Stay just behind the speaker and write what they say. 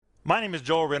My name is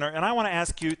Joel Renner, and I want to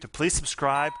ask you to please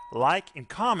subscribe, like, and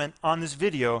comment on this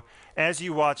video as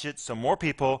you watch it so more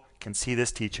people can see this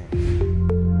teaching.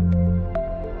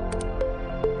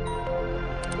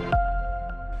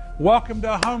 Welcome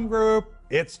to Home Group.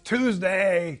 It's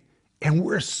Tuesday, and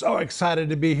we're so excited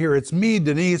to be here. It's me,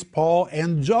 Denise, Paul,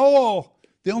 and Joel.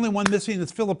 The only one missing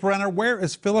is Philip Renner. Where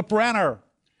is Philip Renner?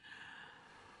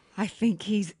 I think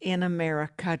he's in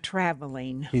America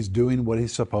traveling. He's doing what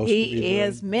he's supposed to be doing. He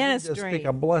is Just ministering. speak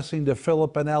a blessing to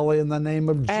Philip and Ellie in the name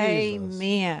of Jesus.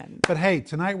 Amen. But hey,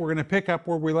 tonight we're going to pick up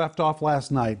where we left off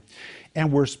last night.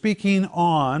 And we're speaking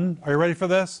on, are you ready for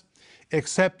this?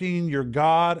 Accepting your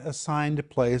God-assigned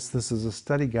place. This is a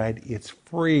study guide. It's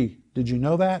free. Did you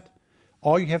know that?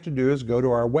 All you have to do is go to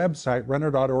our website,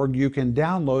 renner.org. You can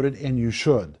download it, and you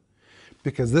should.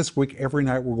 Because this week, every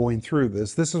night, we're going through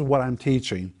this. This is what I'm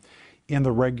teaching in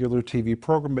the regular TV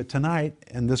program. But tonight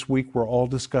and this week, we're all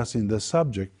discussing this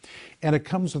subject. And it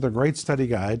comes with a great study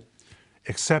guide,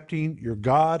 Accepting Your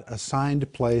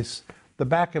God-Assigned Place. The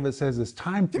back of it says it's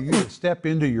time for you to step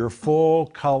into your full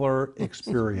color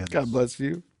experience. God bless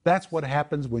you. That's what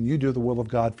happens when you do the will of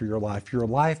God for your life. Your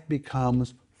life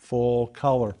becomes full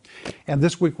color. And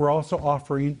this week, we're also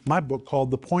offering my book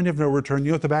called The Point of No Return.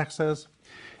 You know what the back says?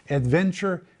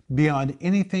 Adventure beyond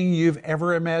anything you've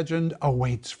ever imagined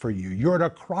awaits for you. You're at a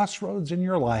crossroads in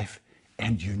your life,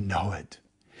 and you know it.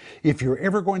 If you're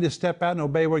ever going to step out and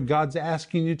obey what God's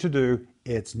asking you to do,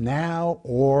 it's now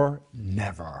or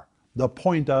never. The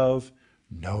point of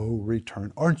no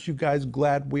return. Aren't you guys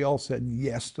glad we all said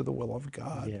yes to the will of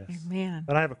God? Yes. Amen.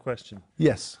 But I have a question.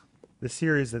 Yes. The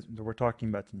series that we're talking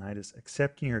about tonight is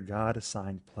Accepting Your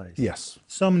God-Assigned Place. Yes.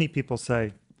 So many people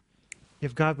say,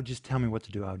 if God would just tell me what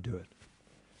to do, I would do it.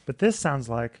 But this sounds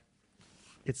like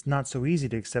it's not so easy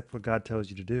to accept what God tells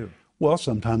you to do. Well,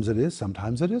 sometimes it is,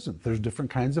 sometimes it isn't. There's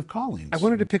different kinds of callings. I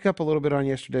wanted to pick up a little bit on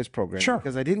yesterday's program. Sure.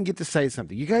 Because I didn't get to say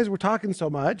something. You guys were talking so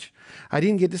much, I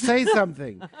didn't get to say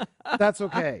something. That's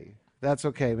okay. That's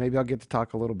okay. Maybe I'll get to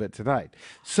talk a little bit tonight.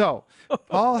 So,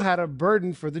 Paul had a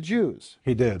burden for the Jews.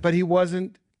 He did. But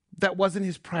that wasn't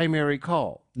his primary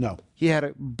call. No. He had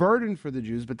a burden for the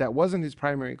Jews, but that wasn't his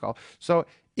primary call. So,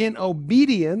 in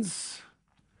obedience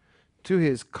to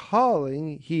his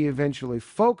calling, he eventually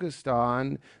focused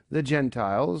on the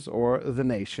Gentiles or the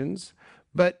nations.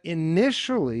 But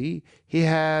initially, he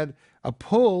had a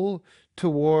pull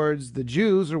towards the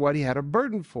Jews, or what he had a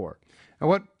burden for. And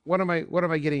what am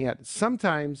I getting at?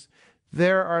 Sometimes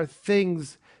there are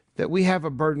things that we have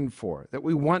a burden for, that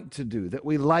we want to do, that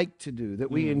we like to do, that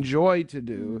we enjoy to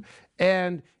do.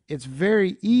 And it's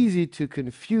very easy to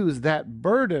confuse that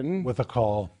burden With a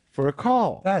call. for a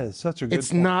call. That is such a good It's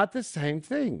point. not the same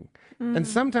thing. And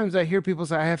sometimes I hear people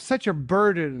say, I have such a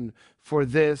burden for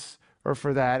this or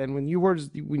for that. And when you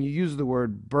use the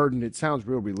word burden, it sounds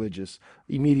real religious.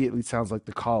 Immediately it sounds like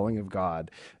the calling of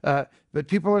God. But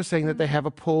people are saying that they have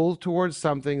a pull towards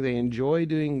something. They enjoy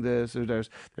doing this. Or there's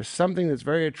something that's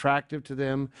very attractive to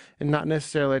them, and not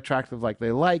necessarily attractive like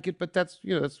they like it, but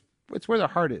it's where their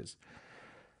heart is.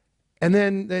 And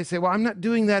then they say, well, I'm not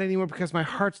doing that anymore because my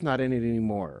heart's not in it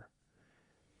anymore.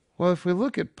 Well, if we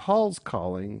look at Paul's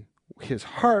calling, his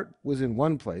heart was in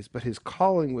one place, but his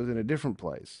calling was in a different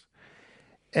place.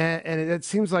 And it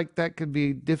seems like that could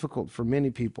be difficult for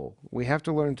many people. We have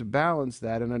to learn to balance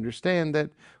that and understand that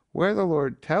where the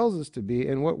Lord tells us to be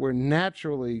and what we're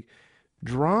naturally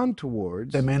drawn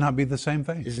towards They may not be the same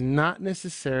thing. is not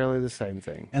necessarily the same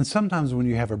thing. And sometimes when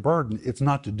you have a burden, it's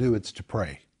not to do, it's to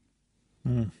pray.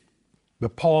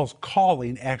 But Paul's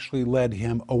calling actually led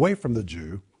him away from the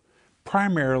Jew,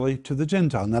 primarily to the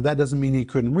Gentile. Now, that doesn't mean he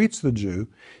couldn't reach the Jew.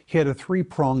 He had a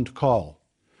three-pronged call.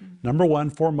 Number one,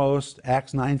 foremost,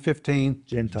 Acts 9:15,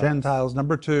 Gentiles.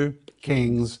 Number two,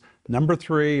 kings. Number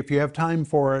three, if you have time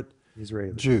for it,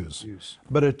 Israelis. Jews.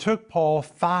 But it took Paul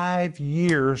 5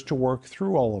 years to work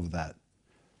through all of that.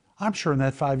 I'm sure in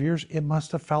that 5 years, it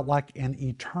must have felt like an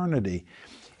eternity.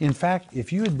 In fact,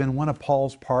 if you had been one of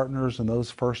Paul's partners in those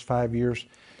first 5 years,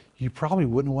 you probably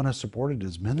wouldn't want to support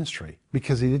his ministry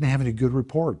because he didn't have any good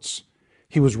reports.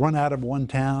 He was run out of one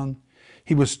town.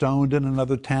 He was stoned in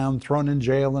another town, thrown in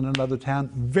jail in another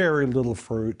town. Very little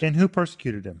fruit. And who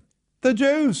persecuted him? The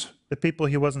Jews. The people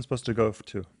he wasn't supposed to go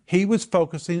to. He was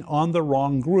focusing on the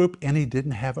wrong group, and he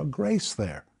didn't have a grace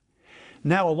there.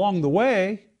 Now, along the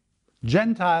way,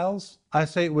 Gentiles, I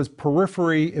say it was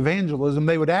periphery evangelism,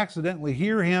 they would accidentally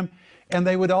hear him, and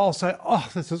they would all say, oh,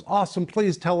 this is awesome,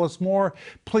 please tell us more,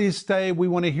 please stay, we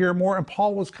want to hear more. And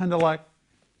Paul was kind of like,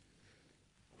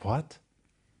 what?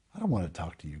 I don't want to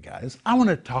talk to you guys. I want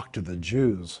to talk to the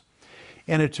Jews.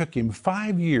 And it took him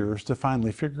 5 years to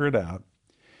finally figure it out.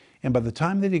 And by the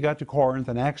time that he got to Corinth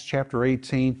in Acts chapter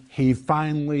 18, he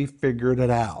finally figured it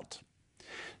out.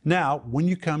 Now, when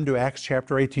you come to Acts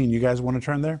chapter 18, you guys want to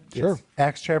turn there? Sure.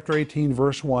 Acts chapter 18,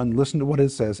 verse 1, listen to what it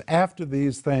says. After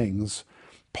these things,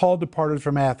 Paul departed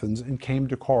from Athens and came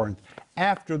to Corinth.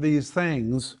 After these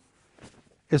things,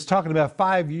 it's talking about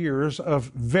 5 years of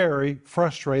very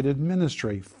frustrated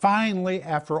ministry. Finally,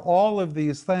 after all of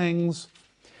these things,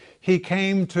 he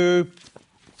came to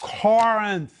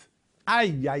Corinth.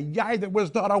 There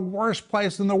was not a worse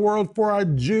place in the world for a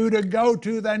Jew to go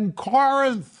to than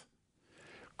Corinth.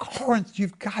 Corinth,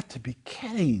 you've got to be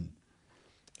kidding.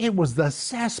 It was the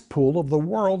cesspool of the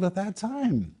world at that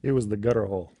time. It was the gutter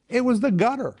hole. It was the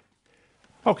gutter.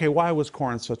 Okay, why was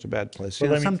Corinth such a bad place?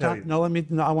 Well, let me tell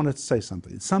you. I want to say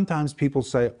something. Sometimes people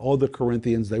say, oh, the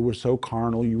Corinthians, they were so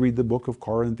carnal. You read the book of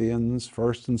Corinthians,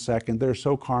 1st and 2nd, they're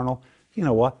so carnal. You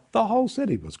know what? The whole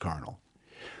city was carnal.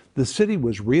 The city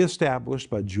was reestablished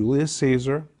by Julius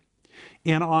Caesar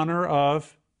in honor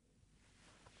of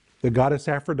the goddess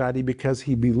Aphrodite because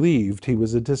he believed he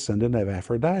was a descendant of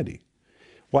Aphrodite.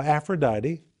 Well,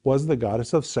 Aphrodite was the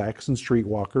goddess of sex and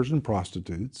streetwalkers and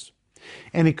prostitutes.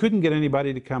 And he couldn't get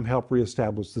anybody to come help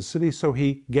reestablish the city, so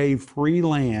he gave free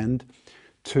land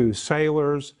to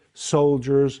sailors,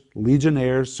 soldiers,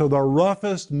 legionnaires. So the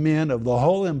roughest men of the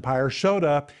whole empire showed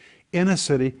up in a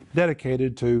city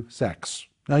dedicated to sex.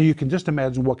 Now you can just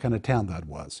imagine what kind of town that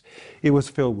was. It was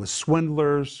filled with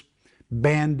swindlers,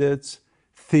 bandits,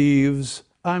 thieves.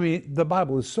 I mean, the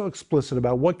Bible is so explicit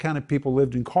about what kind of people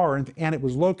lived in Corinth, and it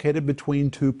was located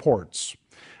between two ports.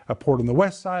 A port on the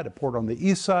west side, a port on the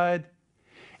east side.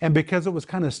 And because it was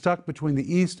kind of stuck between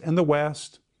the east and the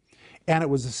west, and it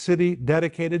was a city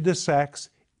dedicated to sex,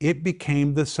 it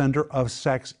became the center of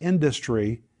sex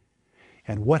industry.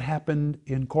 And what happened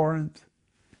in Corinth?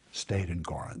 Stayed in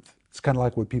Corinth. It's kind of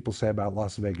like what people say about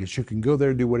Las Vegas. You can go there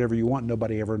and do whatever you want,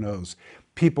 nobody ever knows.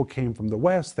 People came from the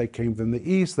west, they came from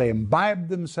the east, they imbibed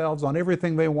themselves on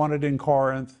everything they wanted in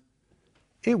Corinth.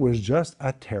 It was just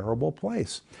a terrible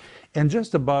place. And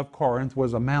just above Corinth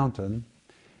was a mountain,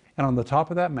 and on the top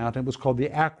of that mountain, it was called the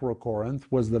Acrocorinth,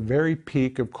 was the very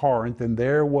peak of Corinth, and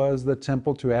there was the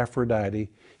temple to Aphrodite.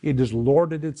 It just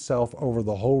lorded itself over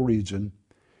the whole region.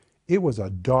 It was a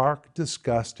dark,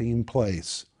 disgusting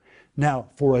place. Now,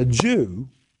 for a Jew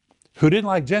who didn't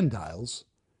like Gentiles,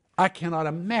 I cannot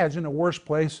imagine a worse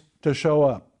place to show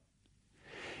up.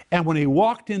 And when he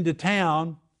walked into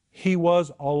town, he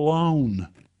was alone.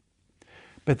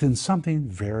 But then something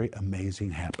very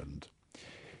amazing happened.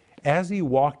 As he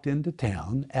walked into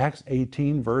town, Acts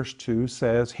 18 verse 2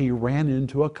 says he ran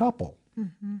into a couple.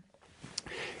 Mm-hmm.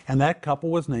 And that couple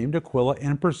was named Aquila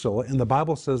and Priscilla, and the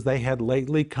Bible says they had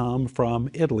lately come from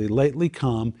Italy. Lately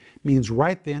come means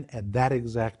right then at that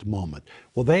exact moment.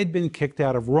 Well, they'd been kicked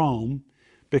out of Rome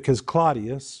because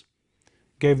Claudius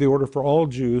gave the order for all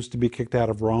Jews to be kicked out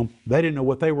of Rome. They didn't know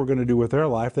what they were going to do with their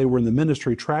life. They were in the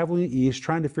ministry traveling east,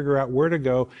 trying to figure out where to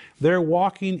go. They're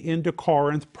walking into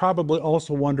Corinth, probably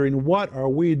also wondering, what are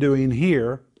we doing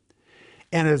here?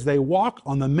 And as they walk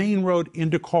on the main road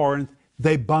into Corinth,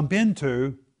 they bump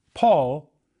into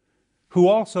Paul, who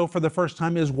also for the first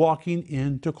time is walking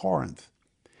into Corinth.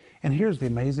 And here's the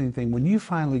amazing thing. When you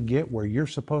finally get where you're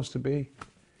supposed to be,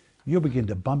 you'll begin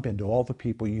to bump into all the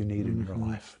people you need in your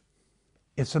life.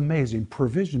 It's amazing.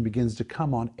 Provision begins to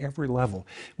come on every level.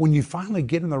 When you finally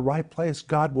get in the right place,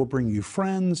 God will bring you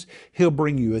friends. He'll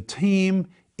bring you a team.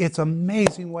 It's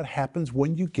amazing what happens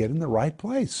when you get in the right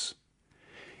place.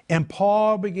 And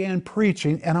Paul began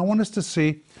preaching, and I want us to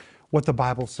see what the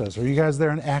Bible says. Are you guys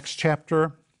there in Acts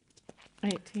chapter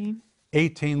 18?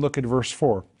 18, look at verse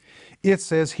 4. It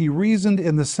says, he reasoned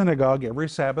in the synagogue every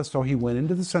Sabbath, so he went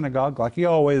into the synagogue like he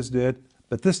always did,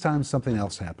 but this time something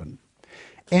else happened.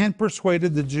 And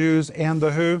persuaded the Jews and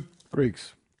the who?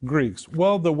 Greeks. Greeks.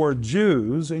 Well, the word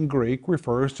Jews in Greek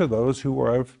refers to those who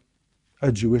are of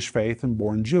a Jewish faith and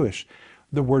born Jewish.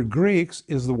 The word Greeks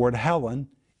is the word Hellen.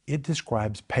 It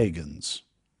describes pagans.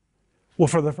 Well,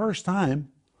 for the first time,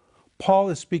 Paul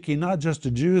is speaking not just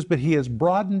to Jews, but he has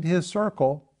broadened his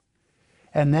circle,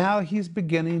 and now he's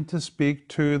beginning to speak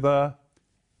to the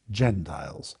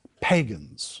Gentiles,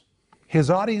 pagans. His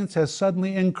audience has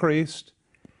suddenly increased,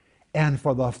 and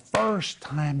for the first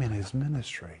time in his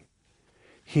ministry,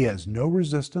 he has no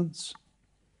resistance.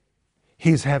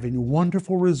 He's having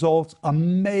wonderful results.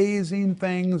 Amazing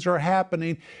things are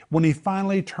happening when he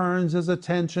finally turns his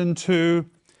attention to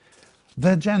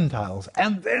the Gentiles.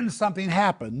 And then something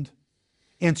happened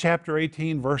in chapter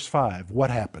 18, verse 5.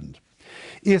 What happened?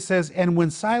 It says, and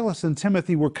when Silas and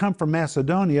Timothy were come from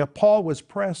Macedonia, Paul was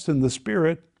pressed in the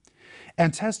Spirit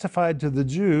and testified to the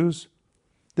Jews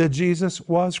that Jesus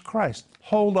was Christ.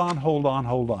 Hold on, hold on,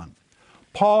 hold on.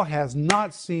 Paul has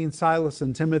not seen Silas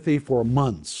and Timothy for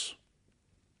months.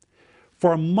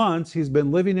 For months, he's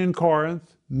been living in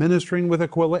Corinth, ministering with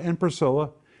Aquila and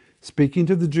Priscilla, speaking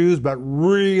to the Jews, but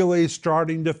really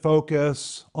starting to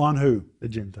focus on who? The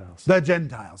Gentiles. The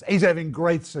Gentiles. He's having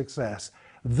great success.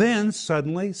 Then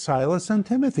suddenly Silas and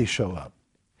Timothy show up.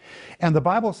 And the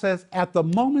Bible says at the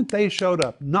moment they showed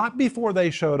up, not before they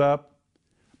showed up,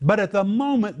 but at the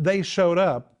moment they showed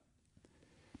up,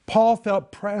 Paul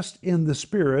felt pressed in the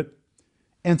Spirit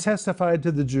and testified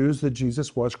to the Jews that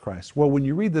Jesus was Christ. Well, when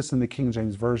you read this in the King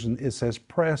James Version, it says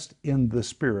pressed in the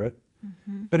Spirit,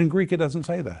 but in Greek it doesn't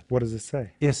say that. What does it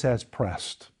say? It says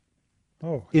pressed.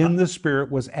 Oh, In the Spirit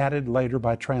was added later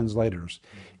by translators.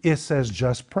 It says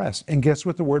just pressed. And guess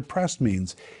what the word pressed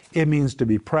means? It means to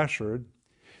be pressured,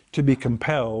 to be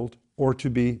compelled, or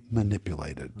to be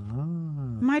manipulated.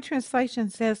 My translation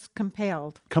says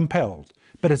compelled. Compelled.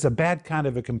 But it's a bad kind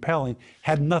of a compelling,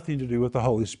 had nothing to do with the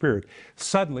Holy Spirit.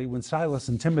 Suddenly, when Silas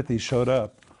and Timothy showed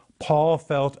up, Paul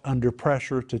felt under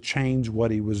pressure to change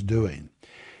what he was doing.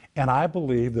 And I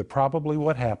believe that probably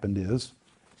what happened is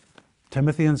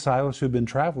Timothy and Silas, who'd been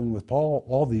traveling with Paul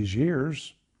all these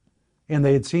years, and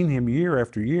they had seen him year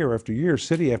after year after year,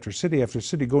 city after city after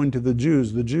city, going to the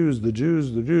Jews, the Jews, the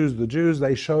Jews, the Jews, the Jews.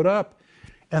 They showed up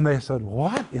and they said,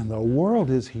 what in the world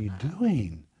is he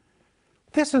doing?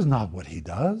 This is not what he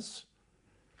does.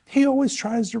 He always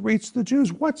tries to reach the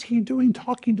Jews. What's he doing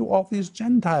talking to all these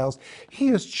Gentiles? He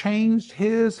has changed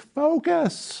his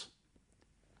focus.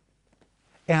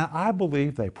 And I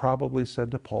believe they probably said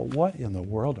to Paul, what in the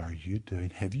world are you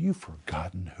doing? Have you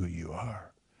forgotten who you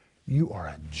are? You are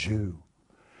a Jew.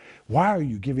 Why are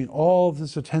you giving all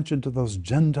this attention to those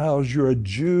Gentiles? You're a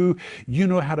Jew. You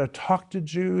know how to talk to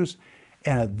Jews.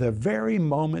 And at the very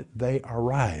moment they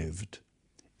arrived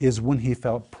is when he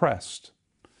felt pressed,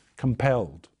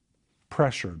 compelled,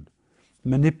 pressured,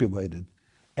 manipulated.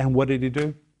 And what did he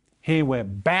do? He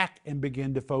went back and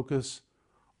began to focus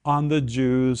on the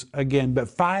Jews again. But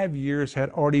 5 years had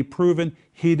already proven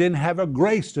he didn't have a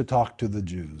grace to talk to the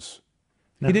Jews.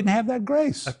 He didn't have that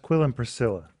grace. Aquila and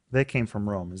Priscilla, they came from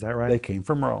Rome, is that right? They came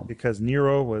from Rome. Because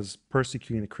Nero was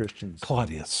persecuting the Christians.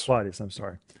 Claudius. Claudius, I'm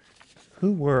sorry.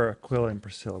 Who were Aquila and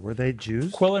Priscilla? Were they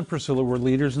Jews? Aquila and Priscilla were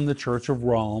leaders in the church of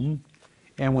Rome.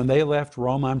 And when they left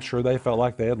Rome, I'm sure they felt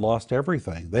like they had lost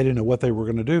everything. They didn't know what they were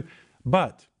going to do.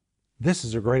 But this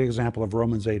is a great example of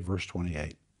Romans 8, verse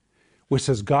 28, which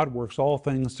says, God works all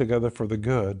things together for the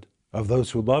good of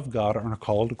those who love God and are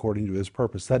called according to his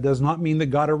purpose. That does not mean that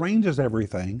God arranges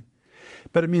everything,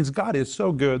 but it means God is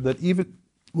so good that even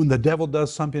when the devil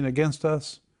does something against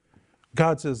us,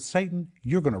 God says, Satan,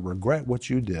 you're going to regret what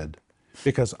you did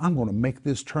because I'm going to make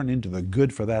this turn into the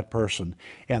good for that person.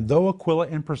 And though Aquila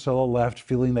and Priscilla left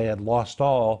feeling they had lost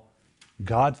all,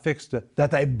 God fixed it,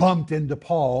 that they bumped into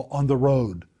Paul on the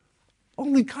road.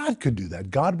 Only God could do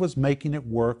that. God was making it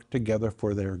work together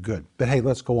for their good. But hey,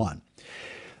 let's go on.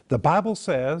 The Bible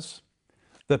says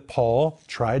that Paul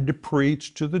tried to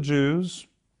preach to the Jews,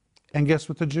 and guess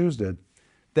what the Jews did?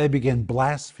 They began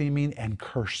blaspheming and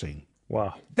cursing.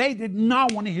 Wow. They did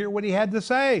not want to hear what he had to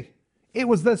say. It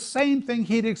was the same thing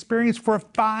he'd experienced for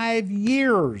 5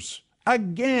 years.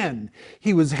 Again,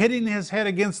 he was hitting his head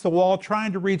against the wall,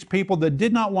 trying to reach people that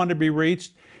did not want to be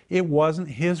reached. It wasn't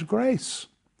his grace.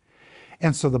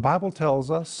 And so the Bible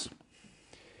tells us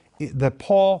that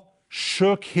Paul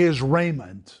shook his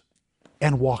raiment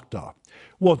and walked off.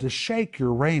 Well, to shake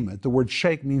your raiment, the word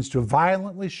shake means to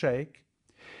violently shake.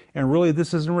 And really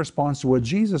this is in response to what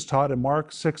Jesus taught in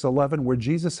Mark 6:11, where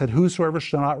Jesus said, whosoever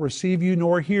shall not receive you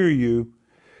nor hear you,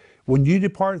 when you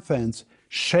depart thence,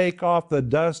 shake off the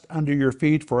dust under your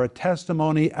feet for a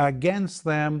testimony against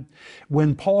them.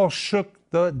 When Paul shook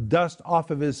the dust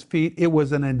off of his feet, it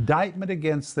was an indictment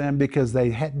against them because they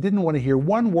didn't want to hear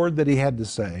one word that he had to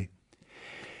say.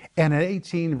 And in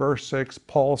 18 verse 6,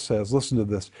 Paul says, listen to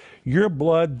this, your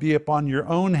blood be upon your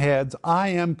own heads. I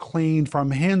am clean.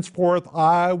 From henceforth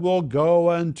I will go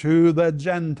unto the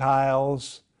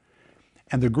Gentiles.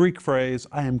 And the Greek phrase,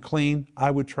 I am clean,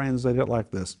 I would translate it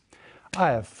like this.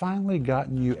 I have finally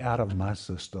gotten you out of my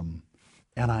system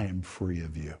and I am free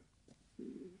of you.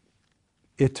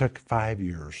 It took 5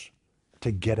 years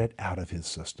to get it out of his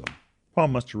system. Paul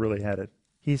must have really had it.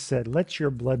 He said, let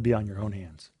your blood be on your own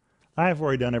hands. I have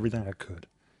already done everything I could.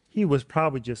 He was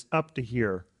probably just up to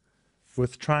here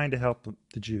with trying to help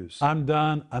the Jews. I'm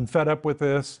done. I'm fed up with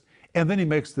this. And then he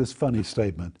makes this funny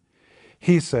statement.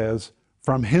 He says,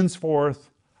 from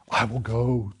henceforth, I will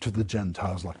go to the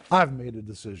Gentiles. Like, I've made a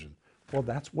decision. Well,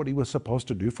 that's what he was supposed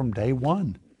to do from day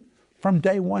one. From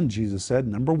day one, Jesus said,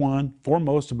 number one,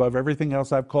 foremost above everything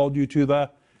else, I've called you to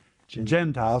the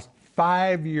Gentiles.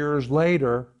 5 years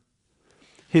later,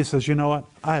 he says, you know what?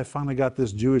 I have finally got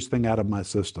this Jewish thing out of my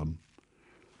system.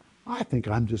 I think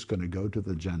I'm just going to go to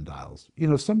the Gentiles. You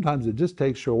know, sometimes it just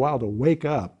takes you a while to wake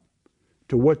up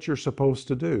to what you're supposed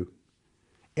to do.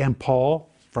 And Paul,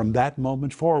 from that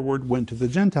moment forward, went to the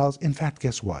Gentiles. In fact,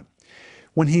 guess what?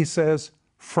 When he says,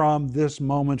 from this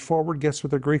moment forward, guess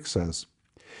what the Greek says?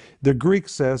 The Greek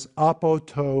says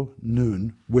apoto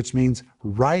nun, which means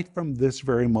right from this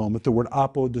very moment. The word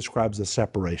apo describes a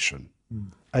separation,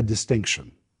 a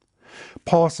distinction.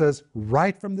 Paul says,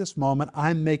 right from this moment,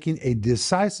 I'm making a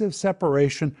decisive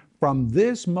separation. From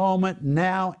this moment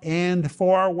now and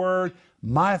forward,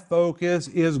 my focus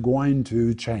is going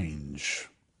to change.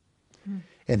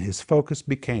 And his focus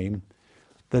became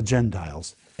the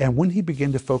Gentiles. And when he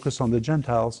began to focus on the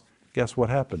Gentiles, guess what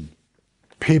happened?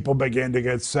 People began to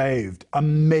get saved.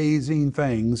 Amazing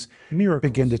things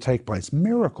began to take place.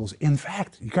 Miracles. In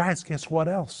fact, you guys, guess what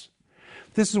else?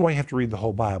 This is why you have to read the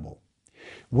whole Bible.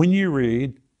 When you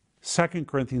read 2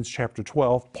 Corinthians chapter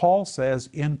 12, Paul says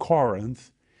in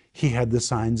Corinth, he had the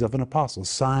signs of an apostle.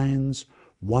 Signs,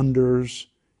 wonders.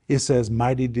 It says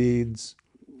mighty deeds.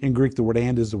 In Greek, the word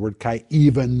and is the word kai,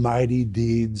 even mighty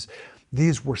deeds.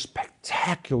 These were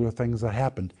spectacular things that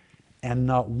happened, and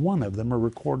not one of them are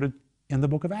recorded in the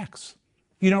book of Acts.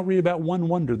 You don't read about one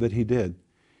wonder that he did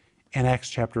in Acts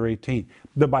chapter 18.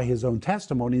 But by his own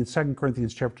testimony in 2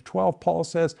 Corinthians chapter 12, Paul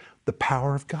says the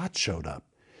power of God showed up.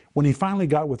 When he finally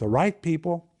got with the right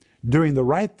people, doing the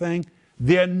right thing,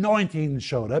 the anointing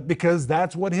showed up because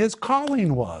that's what his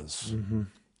calling was.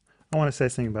 I want to say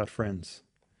something about friends.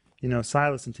 You know,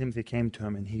 Silas and Timothy came to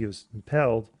him and he was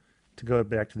impelled to go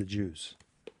back to the Jews.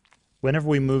 Whenever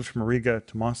we moved from Riga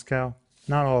to Moscow,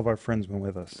 not all of our friends went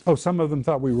with us. Oh, some of them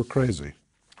thought we were crazy.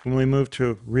 When we moved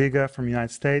to Riga from the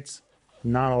United States,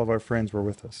 not all of our friends were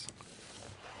with us.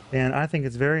 And I think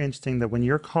it's very interesting that when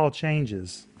your call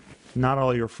changes, not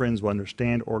all your friends will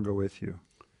understand or go with you.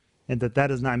 And that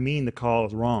does not mean the call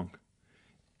is wrong.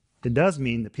 It does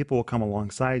mean that people will come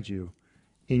alongside you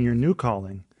in your new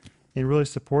calling and really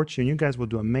support you, and you guys will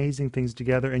do amazing things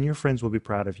together, and your friends will be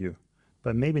proud of you,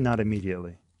 but maybe not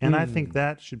immediately. And I think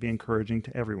that should be encouraging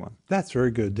to everyone. That's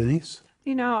very good, Denise.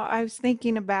 You know, I was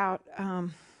thinking about,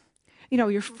 you know,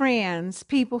 your friends,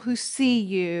 people who see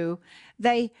you,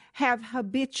 they have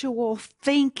habitual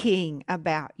thinking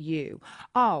about you.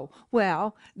 Oh,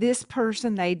 well, this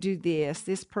person, they do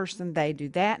this person, they do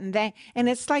that, and that. And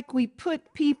it's like we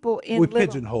put people in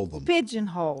pigeonhole them.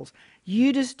 Pigeonholes.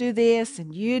 You just do this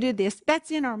and you do this.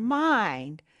 That's in our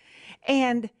mind.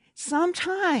 And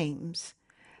sometimes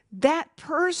that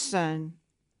person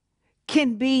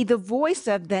can be the voice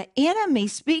of the enemy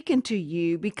speaking to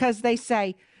you because they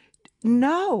say,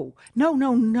 no.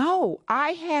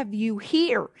 I have you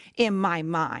here in my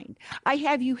mind. I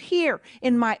have you here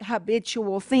in my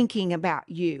habitual thinking about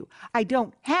you. I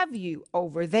don't have you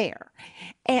over there.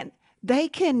 And they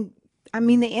can,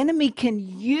 the enemy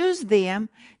can use them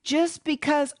just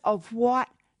because of what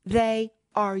they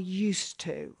are used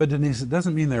to. But Denise, it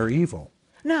doesn't mean they're evil.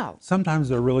 No. Sometimes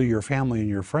they're really your family and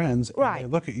your friends. Right. And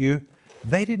they look at you.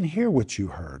 They didn't hear what you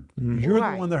heard. You're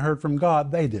Right. the one that heard from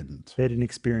God. They didn't. They didn't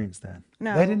experience that.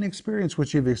 No. They didn't experience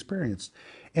what you've experienced.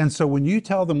 And so when you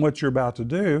tell them what you're about to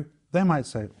do, they might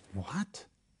say, what?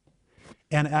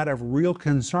 And out of real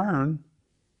concern,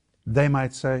 they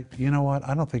might say, you know what?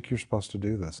 I don't think you're supposed to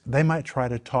do this. They might try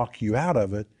to talk you out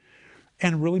of it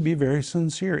and really be very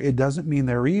sincere. It doesn't mean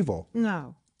they're evil.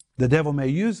 No. The devil may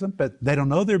use them, but they don't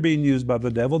know they're being used by the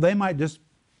devil. They might just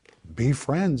be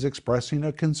friends expressing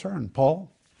a concern.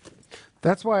 Paul?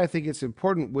 That's why I think it's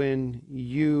important when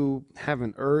you have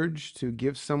an urge to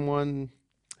give someone,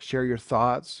 share your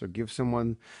thoughts, or give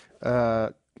someone,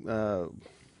 I'm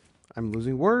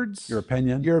losing words. Your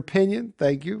opinion. Your opinion.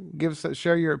 Thank you.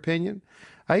 Share your opinion.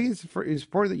 I think it's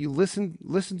important that you listen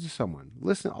to someone.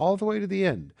 Listen all the way to the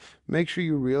end. Make sure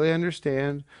you really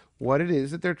understand what it is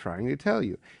that they're trying to tell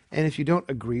you. And if you don't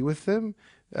agree with them,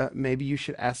 maybe you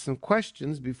should ask some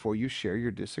questions before you share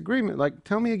your disagreement. Like,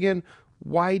 tell me again,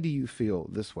 why do you feel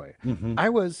this way? I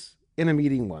was in a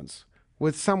meeting once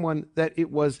with someone that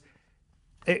it was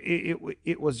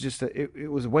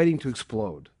waiting to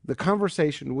explode. The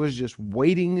conversation was just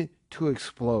waiting to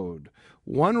explode.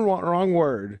 One wrong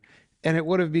word, and it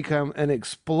would have become an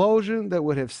explosion that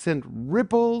would have sent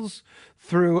ripples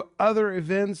through other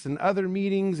events and other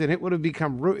meetings, and it would have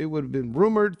been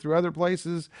rumored through other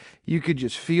places. You could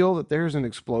just feel that there's an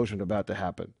explosion about to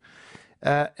happen.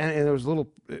 And there was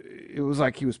it was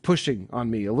like he was pushing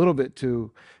on me a little bit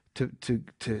to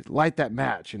to light that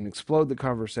match and explode the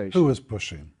conversation. Who was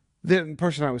pushing? The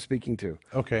person I was speaking to.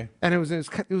 Okay. And it was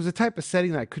a type of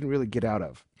setting that I couldn't really get out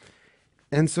of.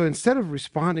 And so instead of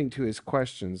responding to his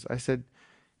questions, I said,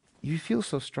 "You feel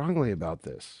so strongly about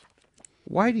this.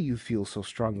 Why do you feel so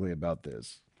strongly about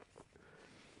this?"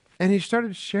 And he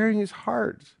started sharing his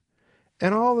heart.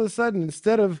 And all of a sudden,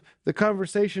 instead of the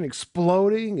conversation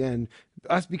exploding and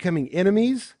us becoming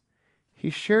enemies, he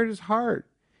shared his heart.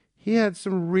 He had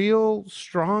some real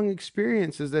strong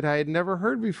experiences that I had never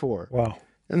heard before. Wow.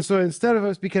 And so instead of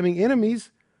us becoming enemies,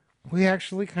 we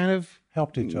actually kind of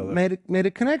Helped each other. made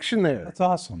a connection there. That's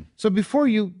awesome. So before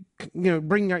you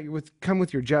come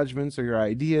with your judgments or your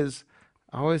ideas,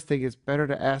 I always think it's better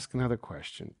to ask another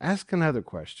question. Ask another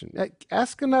question.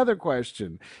 Ask another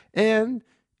question. And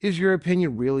is your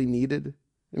opinion really needed?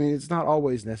 I mean, it's not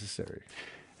always necessary.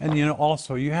 And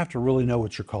also you have to really know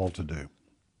what you're called to do.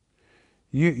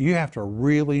 You have to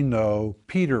really know,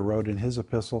 Peter wrote in his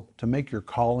epistle, to make your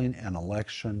calling and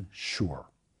election sure.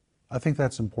 I think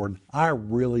that's important. I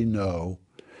really know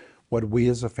what we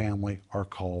as a family are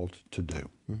called to do.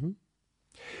 Mm-hmm.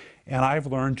 And I've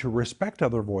learned to respect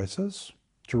other voices,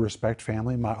 to respect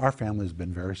family. Our family has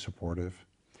been very supportive.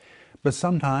 But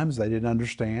sometimes they didn't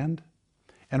understand.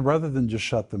 And rather than just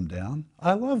shut them down,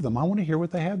 I love them. I want to hear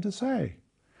what they have to say.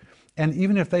 And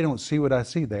even if they don't see what I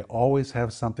see, they always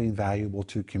have something valuable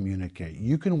to communicate.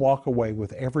 You can walk away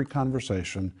with every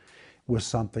conversation with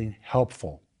something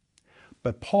helpful.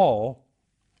 But Paul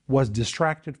was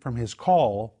distracted from his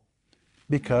call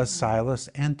because Silas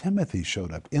and Timothy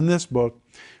showed up. In this book,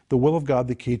 The Will of God,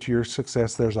 the Key to Your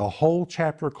Success, there's a whole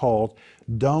chapter called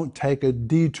Don't Take a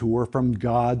Detour from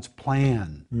God's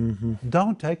Plan. Mm-hmm.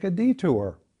 Don't take a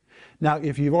detour. Now,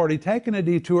 if you've already taken a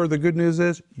detour, the good news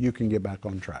is you can get back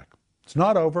on track. It's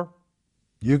not over.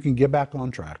 You can get back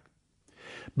on track.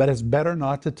 But it's better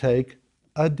not to take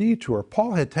a detour.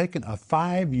 Paul had taken a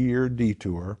 5-year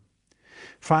detour.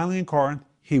 Finally, in Corinth,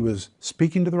 he was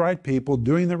speaking to the right people,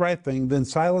 doing the right thing. Then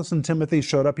Silas and Timothy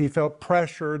showed up. He felt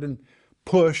pressured and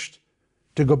pushed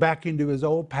to go back into his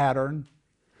old pattern.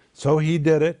 So he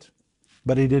did it,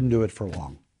 but he didn't do it for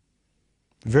long.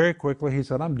 Very quickly, he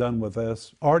said, "I'm done with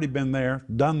this. Already been there,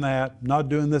 done that, not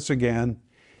doing this again."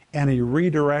 And he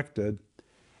redirected.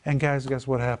 And guys, guess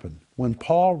what happened? When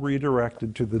Paul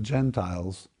redirected to the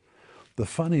Gentiles, the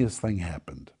funniest thing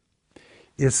happened.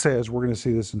 It says, we're going to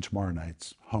see this in tomorrow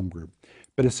night's home group,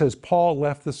 but it says Paul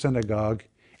left the synagogue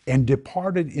and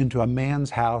departed into a man's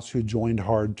house who joined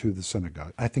hard to the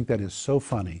synagogue. I think that is so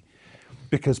funny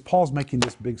because Paul's making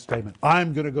this big statement,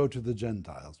 I'm going to go to the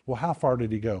Gentiles. Well, how far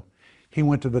did he go? He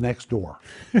went to the next door.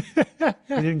 He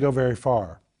didn't go very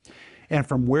far. And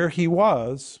from where he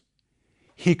was,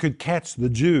 he could catch the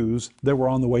Jews that were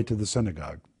on the way to the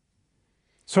synagogue.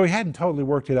 So he hadn't totally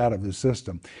worked it out of his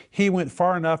system. He went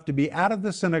far enough to be out of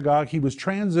the synagogue. He was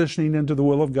transitioning into the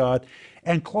will of God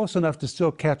and close enough to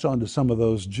still catch on to some of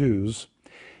those Jews.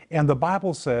 And the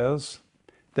Bible says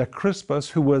that Crispus,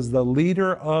 who was the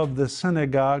leader of the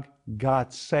synagogue,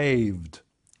 got saved,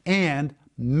 and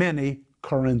many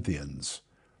Corinthians.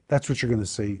 That's what you're going to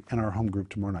see in our home group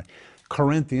tomorrow night.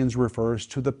 Corinthians refers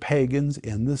to the pagans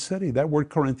in the city. That word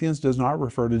Corinthians does not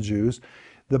refer to Jews.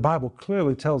 The Bible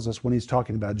clearly tells us when he's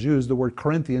talking about Jews, the word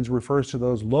Corinthians refers to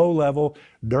those low-level,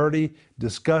 dirty,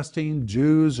 disgusting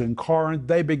Jews in Corinth.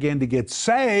 They began to get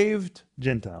saved.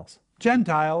 Gentiles.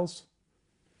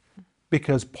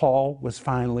 Because Paul was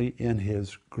finally in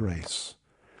his grace.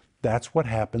 That's what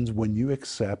happens when you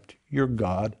accept your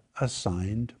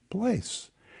God-assigned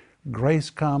place. Grace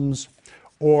comes,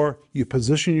 or you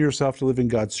position yourself to live in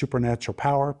God's supernatural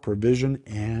power, provision,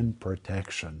 and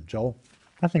protection. Joel?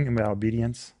 I think about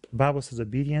obedience. The Bible says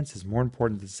obedience is more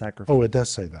important than sacrifice. Oh, it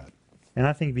does say that. And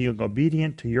I think being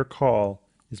obedient to your call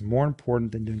is more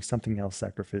important than doing something else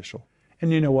sacrificial.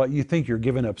 And you know what? You think you're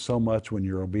giving up so much when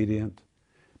you're obedient.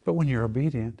 But when you're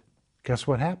obedient, guess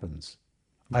what happens?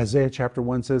 Isaiah chapter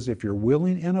 1 says, if you're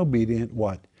willing and obedient,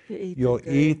 what? You'll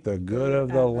eat the good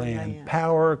of the land.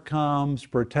 Power comes,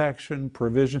 protection,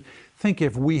 provision. Think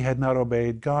if we had not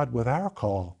obeyed God with our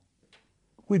call,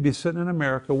 we'd be sitting in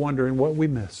America wondering what we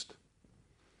missed.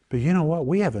 But you know what?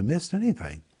 We haven't missed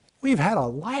anything. We've had a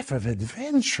life of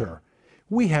adventure.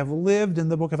 We have lived in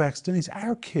the book of Acts. Denise,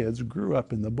 our kids grew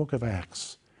up in the book of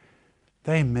Acts.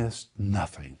 They missed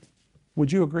nothing.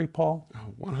 Would you agree, Paul?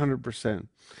 100%.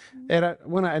 And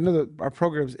I know that our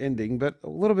program's ending, but a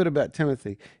little bit about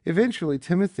Timothy. Eventually,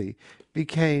 Timothy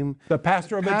became the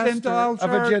pastor of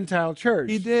a Gentile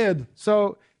church. He did.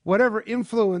 So whatever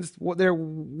influence what there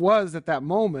was at that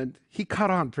moment, he caught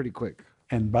on pretty quick.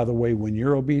 And by the way, when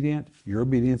you're obedient, your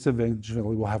obedience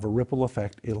eventually will have a ripple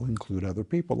effect. It'll include other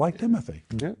people, like Timothy.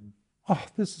 Yeah. Oh,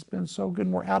 this has been so good,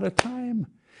 and we're out of time.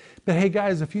 But hey,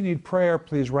 guys, if you need prayer,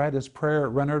 please write us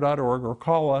prayer@renner.org or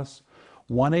call us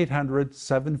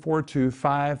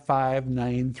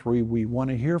 1-800-742-5593. We want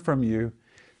to hear from you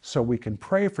so we can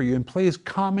pray for you. And please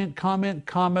comment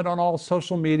on all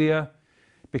social media,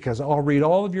 because I'll read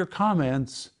all of your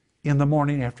comments in the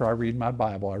morning after I read my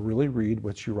Bible. I really read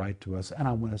what you write to us, and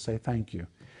I want to say thank you.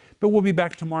 But we'll be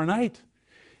back tomorrow night.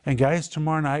 And guys,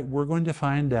 tomorrow night we're going to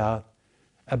find out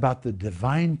about the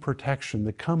divine protection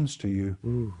that comes to you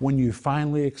when you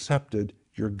finally accepted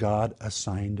your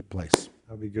God-assigned place.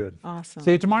 That'll be good. Awesome.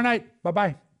 See you tomorrow night.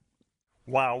 Bye-bye.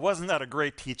 Wow, wasn't that a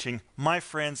great teaching? My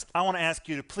friends, I want to ask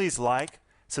you to please like,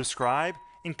 subscribe,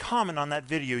 and comment on that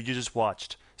video you just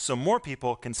watched so more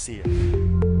people can see it.